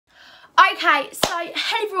Okay, so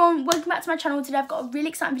hello everyone, welcome back to my channel. Today I've got a really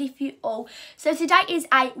exciting video for you all. So today is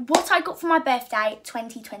a what I got for my birthday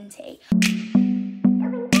 2020.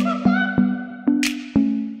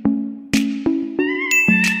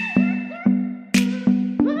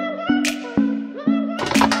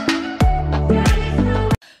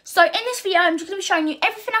 So in this video I'm just going to be showing you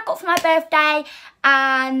everything I got for my birthday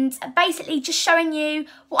and basically just showing you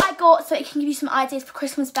what I got so it can give you some ideas for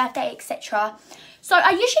Christmas, birthday, etc. So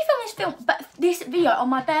I usually film this video on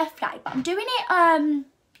my birthday, but I'm doing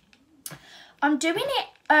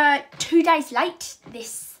it 2 days late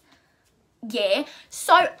this year.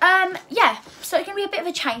 So yeah, so it can be a bit of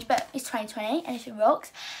a change, but it's 2020 and it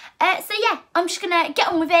rocks. So yeah, I'm just gonna get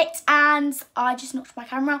on with it, and I just knocked my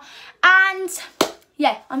camera, and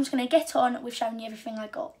yeah, I'm just gonna get on with showing you everything I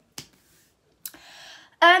got.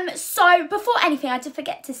 So before anything, I did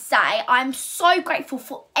forget to say I'm so grateful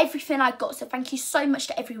for everything I got. So thank you so much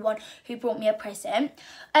to everyone who brought me a present.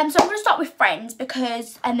 So I'm going to start with friends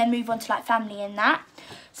and then move on to like family and that.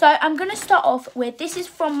 So I'm going to start off with, this is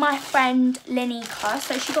from my friend Lenika.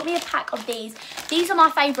 So she got me a pack of these. These are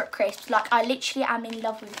my favourite crisps. Like, I literally am in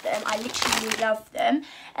love with them. I literally love them.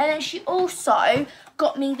 And then she also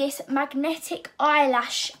got me this magnetic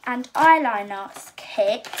eyelash and eyeliner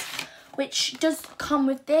kit, which does come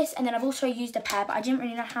with this, and then I've also used a pair, but I didn't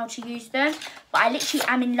really know how to use them. But I literally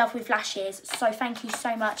am in love with lashes, so thank you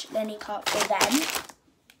so much, Lenika, for them.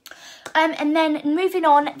 And then moving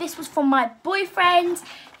on, this was from my boyfriend.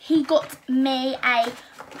 He got me a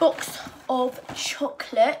box of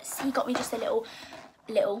chocolates. He got me just a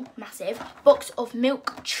little massive box of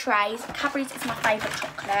milk trays. Cadbury's is my favourite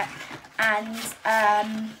chocolate, and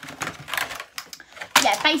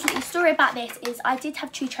yeah, basically the story about this is I did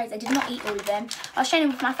have 2 trays. I did not eat all of them. I was sharing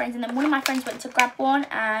them with my friends, and then one of my friends went to grab one,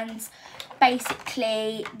 and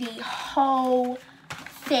basically the whole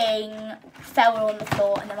thing fell on the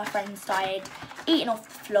floor, and then my friends started eating off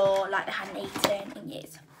the floor like they hadn't eaten in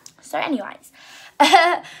years. So anyways,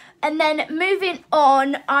 and then moving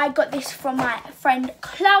on, I got this from my friend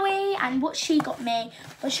Chloe, and what she got me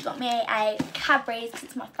was she got me a Cadbury's, because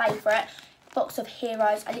it's my favourite, box of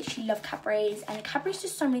Heroes. I literally love Cadbury's, and Cadbury's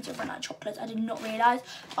just so many different like chocolates. I did not realise,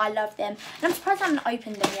 but I love them, and I'm surprised I haven't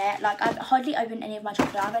opened them yet. Like, I've hardly opened any of my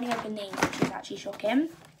chocolate. I've only opened these, which is actually shocking.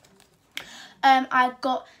 I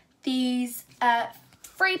got these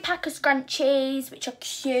 3 pack of scrunchies, which are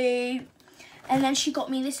cute, and then she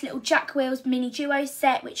got me this little Jack Wheels mini duo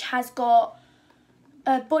set, which has got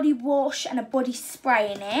a body wash and a body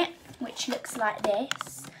spray in it, which looks like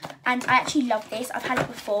this, and I actually love this. I've had it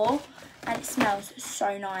before, and it smells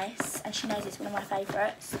so nice, and she knows it's one of my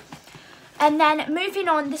favourites. And then moving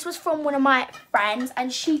on, this was from one of my friends,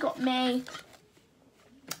 and she got me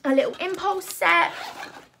a little impulse set.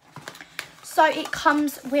 So it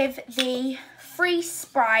comes with the 3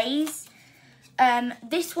 sprays.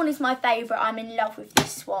 This one is my favourite. I'm in love with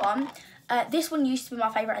this one. This one used to be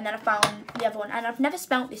my favourite, and then I found the other one, and I've never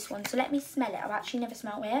smelt this one, so let me smell it. I've actually never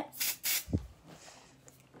smelt it.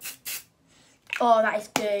 Oh, that is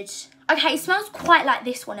good. Okay, it smells quite like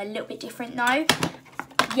this one, a little bit different though.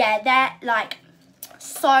 Yeah, they're like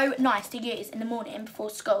so nice to use in the morning before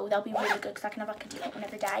school. They'll be really good because I can have like a different one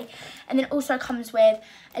every day. And then it also comes with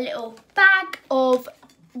a little bag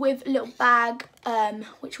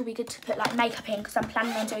which will be good to put like makeup in, because I'm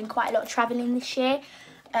planning on doing quite a lot of travelling this year.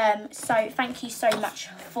 So thank you so much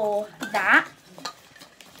for that.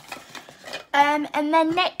 And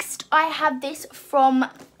then next I have this from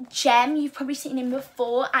Jem. You've probably seen him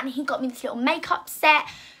before, and he got me this little makeup set.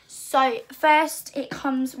 So first it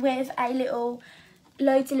comes with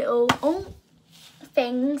loads of little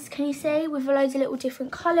things, can you see, with loads of little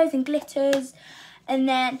different colours and glitters. And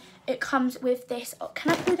then it comes with this,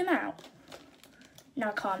 can I pull them out? No,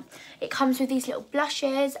 I can't. It comes with these little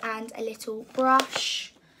blushes and a little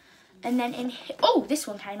brush. And then in here, oh, this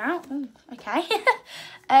one came out. Ooh, okay.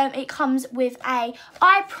 It comes with a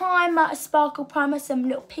eye primer, a sparkle primer, some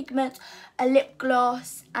little pigment, a lip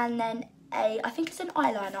gloss, and then I think it's an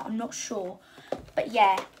eyeliner, I'm not sure. But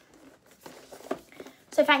yeah.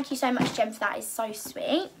 So thank you so much, Jem, for that. It's so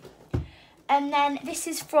sweet. And then this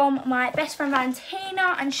is from my best friend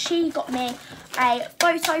Valentina, and she got me a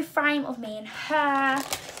photo frame of me and her.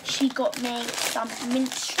 She got me some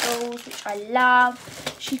minstrels, which I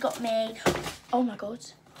love. She got me, oh my god,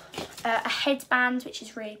 a headband, which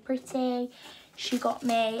is really pretty. She got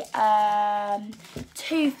me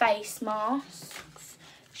 2 face masks.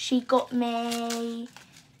 She got me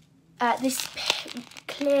this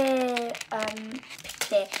clear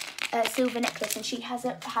silver necklace, and she has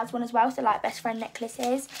one as well, so like best friend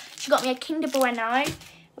necklaces. She got me a Kinder Bueno,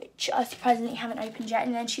 which I surprisingly haven't opened yet.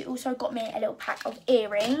 And then she also got me a little pack of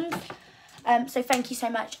earrings. So thank you so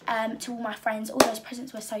much to all my friends. All those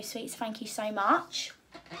presents were so sweet, so thank you so much.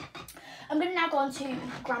 I'm going to now go on to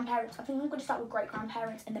grandparents. I think I'm going to start with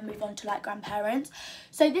great-grandparents and then move on to, like, grandparents.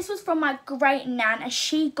 So this was from my great-nan, and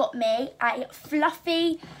she got me a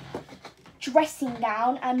fluffy dressing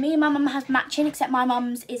gown. And me and my mum have matching, except my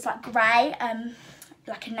mum's is, like, grey,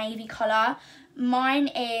 like a navy colour. Mine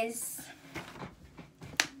is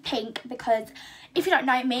pink because if you don't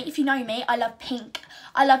know me, if you know me, I love pink.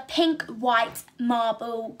 I love pink, white,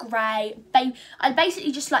 marble, grey. I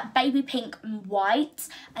basically just like baby pink and white,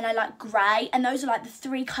 and I like grey, and those are like the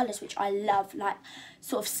three colours which I love, like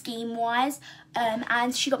sort of scheme wise.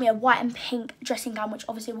 And she got me a white and pink dressing gown, which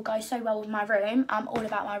obviously will go so well with my room. I'm all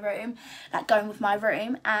about my room, like going with my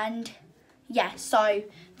room. And yeah, so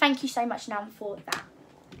thank you so much, Nan, for that.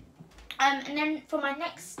 And then for my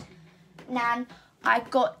next Nan, I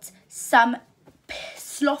got some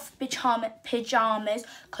sloth pyjamas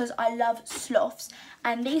because I love sloths,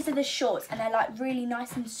 and these are the shorts, and they're like really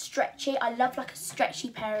nice and stretchy. I love like a stretchy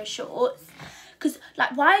pair of shorts because,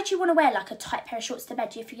 like, why would you want to wear like a tight pair of shorts to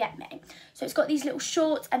bed, if you get me? So it's got these little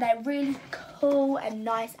shorts, and they're really cool and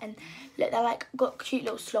nice, and look, they're like got cute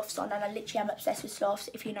little sloths on, and I literally am obsessed with sloths.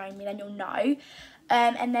 If you know me, then you'll know.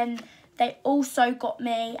 And then they also got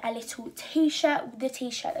me a little t-shirt, the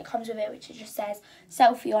t-shirt that comes with it, which just says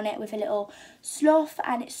selfie on it with a little sloth,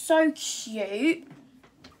 and it's so cute.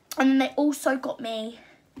 And then they also got me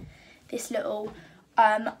this little,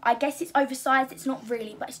 I guess it's oversized, it's not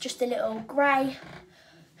really, but it's just a little grey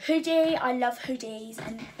hoodie. I love hoodies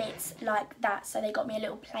and bits like that, so they got me a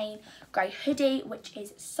little plain grey hoodie, which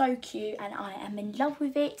is so cute, and I am in love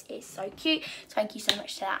with it. It's so cute, so thank you so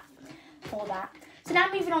much for that. So now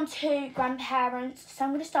moving on to grandparents. So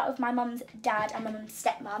I'm going to start with my mum's dad and my mum's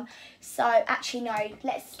stepmum. So actually no,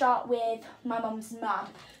 let's start with my mum's mum.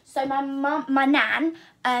 So my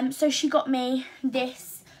nan, so she got me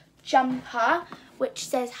this jumper which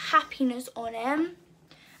says happiness on it,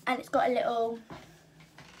 and it's got a little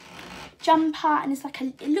jumper, and it's like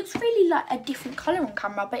it looks really like a different colour on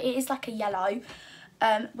camera, but it is like a yellow,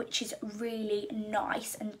 which is really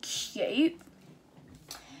nice and cute.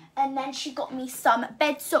 And then she got me some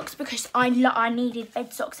bed socks because I needed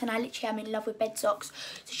bed socks, and I literally am in love with bed socks.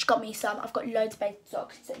 So she got me some. I've got loads of bed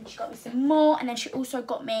socks, and she got me some more. And then she also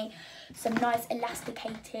got me some nice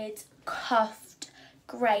elasticated, cuffed,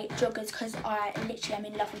 grey joggers because I literally am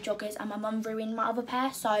in love with joggers, and my mum ruined my other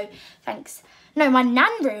pair. So thanks. No, my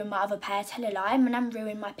nan ruined my other pair, tell a lie. My nan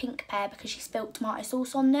ruined my pink pair because she spilt tomato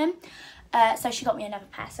sauce on them. So she got me another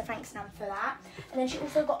pair, so thanks, Nan, for that. And then she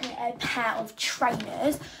also got me a pair of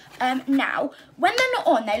trainers. Now, when they're not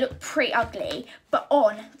on, they look pretty ugly, but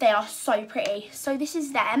on, they are so pretty. So this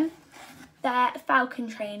is them. They're Falcon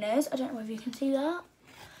trainers. I don't know whether you can see that.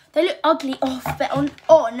 They look ugly off, but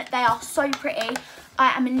on they are so pretty.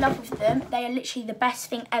 I am in love with them. They are literally the best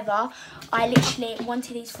thing ever. I literally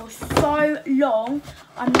wanted these for so long.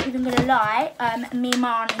 I'm not even going to lie. Me and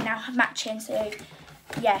my auntie now have matching, so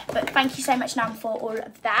yeah, but thank you so much, Nan, for all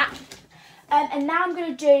of that. And now I'm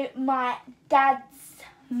going to do my dad's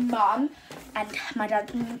mum and my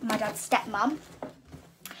dad's stepmum.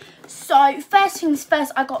 So first things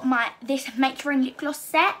first, I got this Make Your Own lip gloss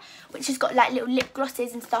set, which has got like little lip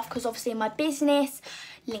glosses and stuff, because obviously in my business,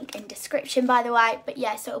 link in description by the way. But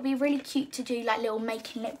yeah, so it'll be really cute to do like little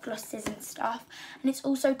making lip glosses and stuff. And it's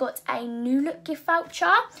also got a New Look gift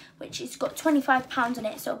voucher, which has got £25 on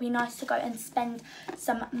it, so it'll be nice to go and spend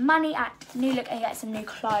some money at New Look and get some new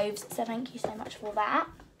clothes. So thank you so much for that.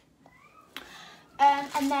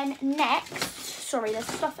 And then next, sorry, there's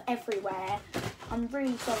stuff everywhere. I'm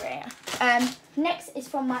really sorry. Next is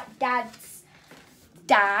from my dad's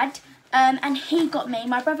dad. And he got me,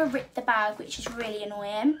 my brother ripped the bag, which is really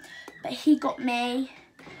annoying. But he got me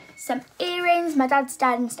some earrings, my dad's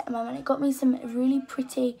dad and stepmom, and it got me some really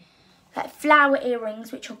pretty like flower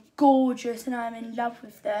earrings, which are gorgeous, and I'm in love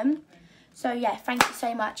with them. So yeah, thank you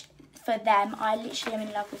so much for them. I literally am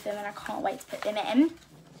in love with them, and I can't wait to put them in.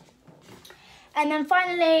 And then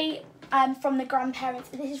finally, from the grandparents,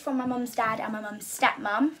 this is from my mum's dad and my mum's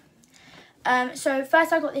stepmom. So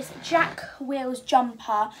first I got this Jack Wheels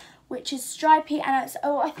jumper, which is stripy, and it's,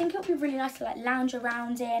 I think it'll be really nice to like lounge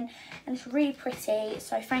around in, and it's really pretty,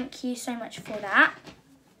 so thank you so much for that.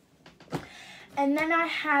 And then I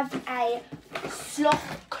have a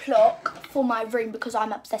sloth clock for my room because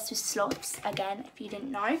I'm obsessed with sloths, again, if you didn't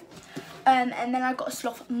know. And then I got a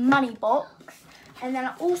sloth money box. And then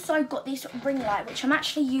I also got this ring light, which I'm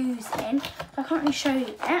actually using. I can't really show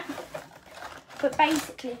you it. But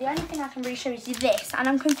basically, the only thing I can really show you is this. And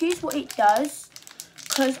I'm confused what it does.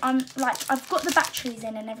 because I've got the batteries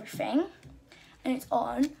in and everything, and it's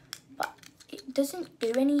on, but it doesn't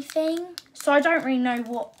do anything. So I don't really know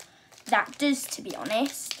what that does, to be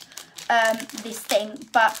honest, this thing.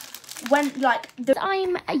 But when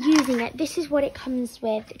I'm using it, this is what it comes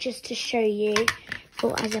with, just to show you,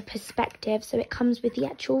 or as a perspective. So it comes with the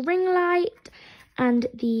actual ring light and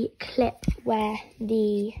the clip where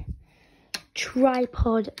the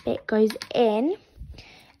tripod bit goes in,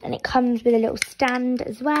 and it comes with a little stand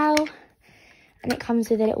as well, and it comes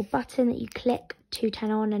with a little button that you click to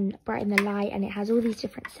turn on and brighten the light, and it has all these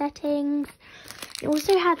different settings. It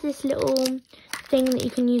also has this little thing that you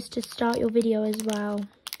can use to start your video as well.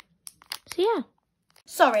 So yeah.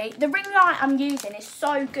 Sorry, the ring light I'm using is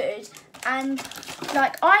so good, and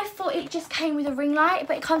I thought it just came with a ring light,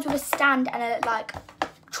 but it comes with a stand and a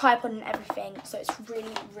tripod and everything, so it's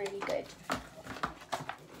really, really good.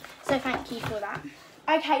 So thank you for that.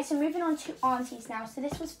 Okay, so moving on to aunties now. So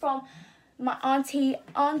this was from my auntie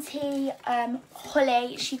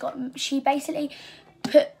Holly. She basically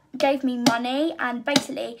gave me money, and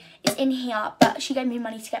basically it's in here, but she gave me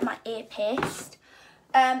money to get my ear pierced.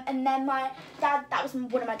 And then my dad, that was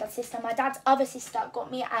one of my dad's sister, my dad's other sister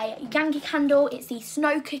got me a Yankee candle. It's the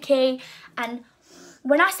snow cookie, and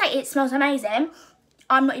when I say it smells amazing,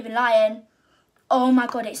 I'm not even lying. Oh my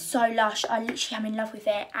god, it's so lush. I literally am in love with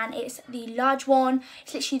it, and it's the large one.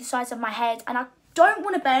 It's literally the size of my head, and I don't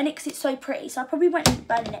want to burn it because it's so pretty, so I probably won't be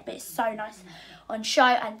burning it, but it's so nice on show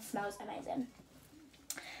and smells amazing.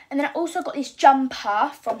 And then I also got this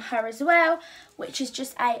jumper from her as well, which is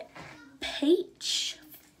just a peach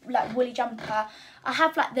woolly jumper. I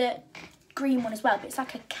have the green one as well, but it's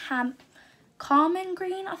like a carmine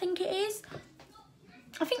green, I think it is.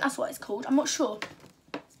 I think that's what it's called, I'm not sure.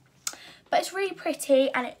 But it's really pretty,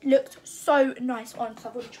 and it looked so nice on, so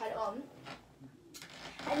I've already tried it on.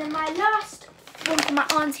 And then my last one from my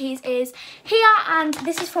aunties is here, and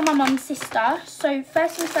this is from my mum's sister. So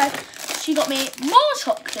first things first, she got me more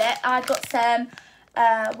chocolate. I got some,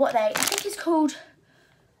 I think it's called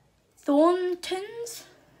Thornton's.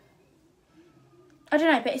 I don't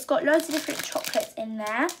know, but it's got loads of different chocolates in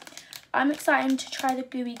there. I'm excited to try the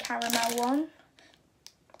gooey caramel one.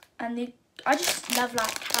 And I just love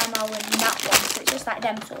caramel and nut ones, so it's just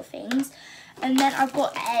them sort of things. And then I've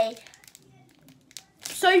got a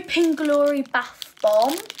Soap and Glory bath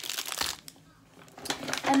bomb.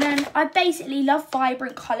 And then I basically love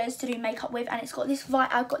vibrant colours to do makeup with, and it's got this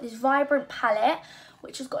I've got this vibrant palette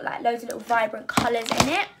which has got loads of little vibrant colours in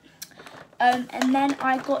it. And then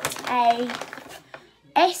I got a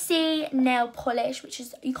Essie nail polish, which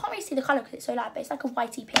is, you can't really see the colour because it's so light, but it's like a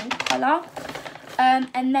whitey pink colour.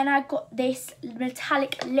 And then I got this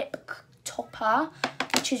metallic lip topper,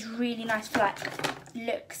 which is really nice for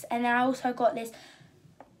looks. And then I also got this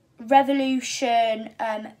Revolution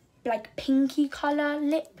pinky colour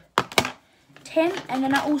lip tint. And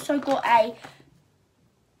then I also got a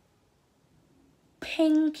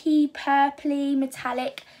pinky purpley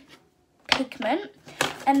metallic pigment.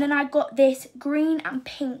 And then I got this green and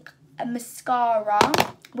pink mascara,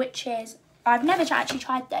 which is, I've never actually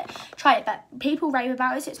tried it, but people rave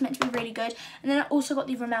about it, so it's meant to be really good. And then I also got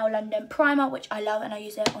the Rimmel London primer, which I love, and I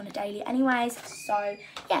use it on a daily anyways. So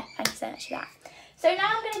yeah, thank you so much for that. So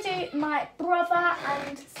now I'm going to do my brother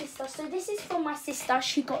and sister. So this is from my sister.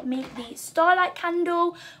 She got me the Starlight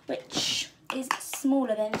candle, which is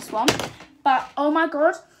smaller than this one. But oh my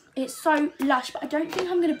god, it's so lush. But I don't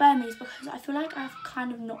think I'm going to burn these because I feel like I've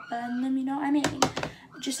kind of not burned them, you know what I mean?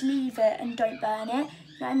 Just leave it and don't burn it,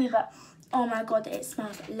 you know what I mean? But oh my god, it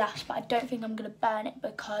smells lush, but I don't think I'm going to burn it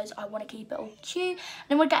because I want to keep it all cute. And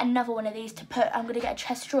then we'll get another one of these to put. I'm going to get a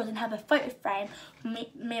chest of drawers and have a photo frame, me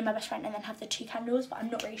and my best friend, and then have the 2 candles, but I'm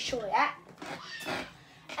not really sure yet.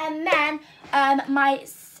 And then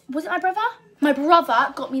was it my brother? My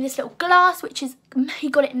brother got me this little glass, which is, he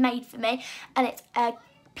got it made for me, and it's a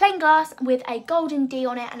plain glass with a golden D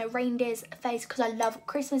on it and a reindeer's face, because I love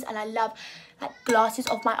Christmas and I love glasses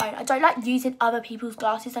of my own. I don't like using other people's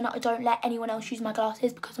glasses, and I don't let anyone else use my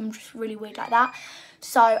glasses because I'm just really weird like that.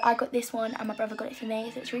 So I got this one and my brother got it for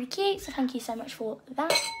me, so it's really cute. So thank you so much for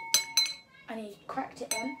that. And he cracked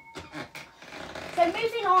it in. So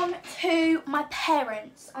moving on to my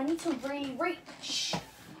parents. I need to really reach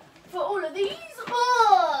for all of these.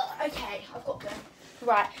 Oh, okay, I've got them.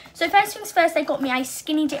 Right, so first things first, they got me a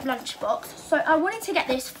skinny dip lunchbox. So I wanted to get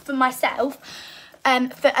this for myself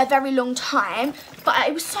for a very long time, but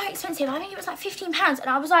it was so expensive. I think it was like £15, and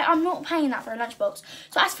I was like, I'm not paying that for a lunchbox.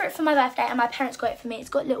 So I asked for it for my birthday, and my parents got it for me. It's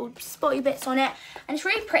got little spotty bits on it, and it's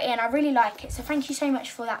really pretty, and I really like it. So thank you so much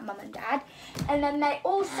for that, Mum and Dad. And then they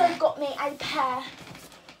also got me a pair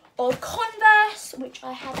of Converse, which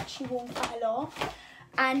I have actually worn quite a lot.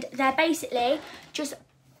 And they're basically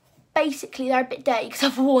they're a bit dirty because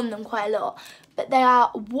I've worn them quite a lot. But they are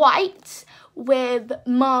white with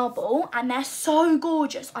marble and they're so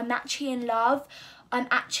gorgeous. I'm actually in love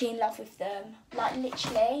with them. Like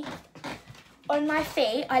literally on my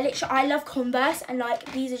feet, I love Converse, and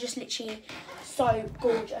like these are just literally so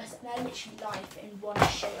gorgeous. And they're literally life in one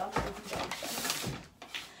shoe. I'm not even joking.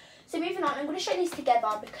 So moving on, I'm going to show these together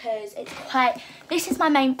because it's quite, this is my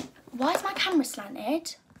main, why is my camera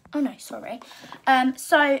slanted? Oh no, sorry.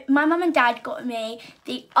 So my mum and dad got me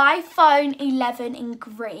the iPhone 11 in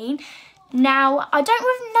green. Now, I don't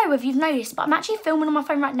even know if you've noticed, but I'm actually filming on my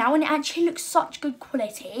phone right now and it actually looks such good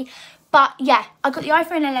quality. But yeah, I got the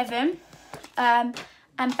iPhone 11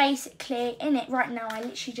 and basically in it right now, I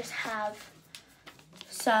literally just have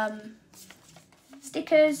some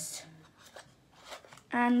stickers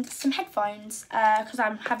and some headphones because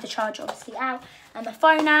I have the charger obviously out and the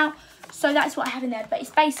phone out. So that's what I have in there, but it's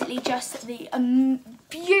basically just the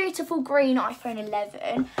beautiful green iPhone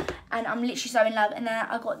 11 and I'm literally so in love. And then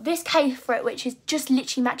I got this case for it, which is just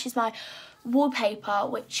literally matches my wallpaper,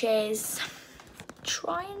 which is,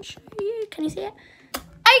 try and show you, can you see it?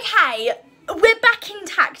 Okay, we're back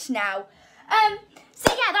intact now.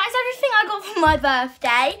 So yeah, that's everything I got for my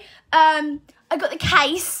birthday. I got the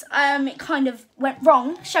case, it kind of went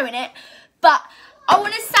wrong showing it, but I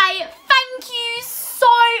want to say thank you so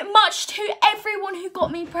much to everyone who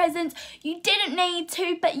got me presents. You didn't need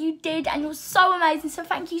to, but you did, and you're so amazing. So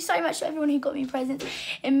thank you so much to everyone who got me presents.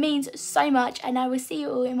 It means so much, and I will see you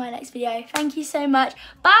all in my next video. Thank you so much.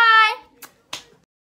 Bye.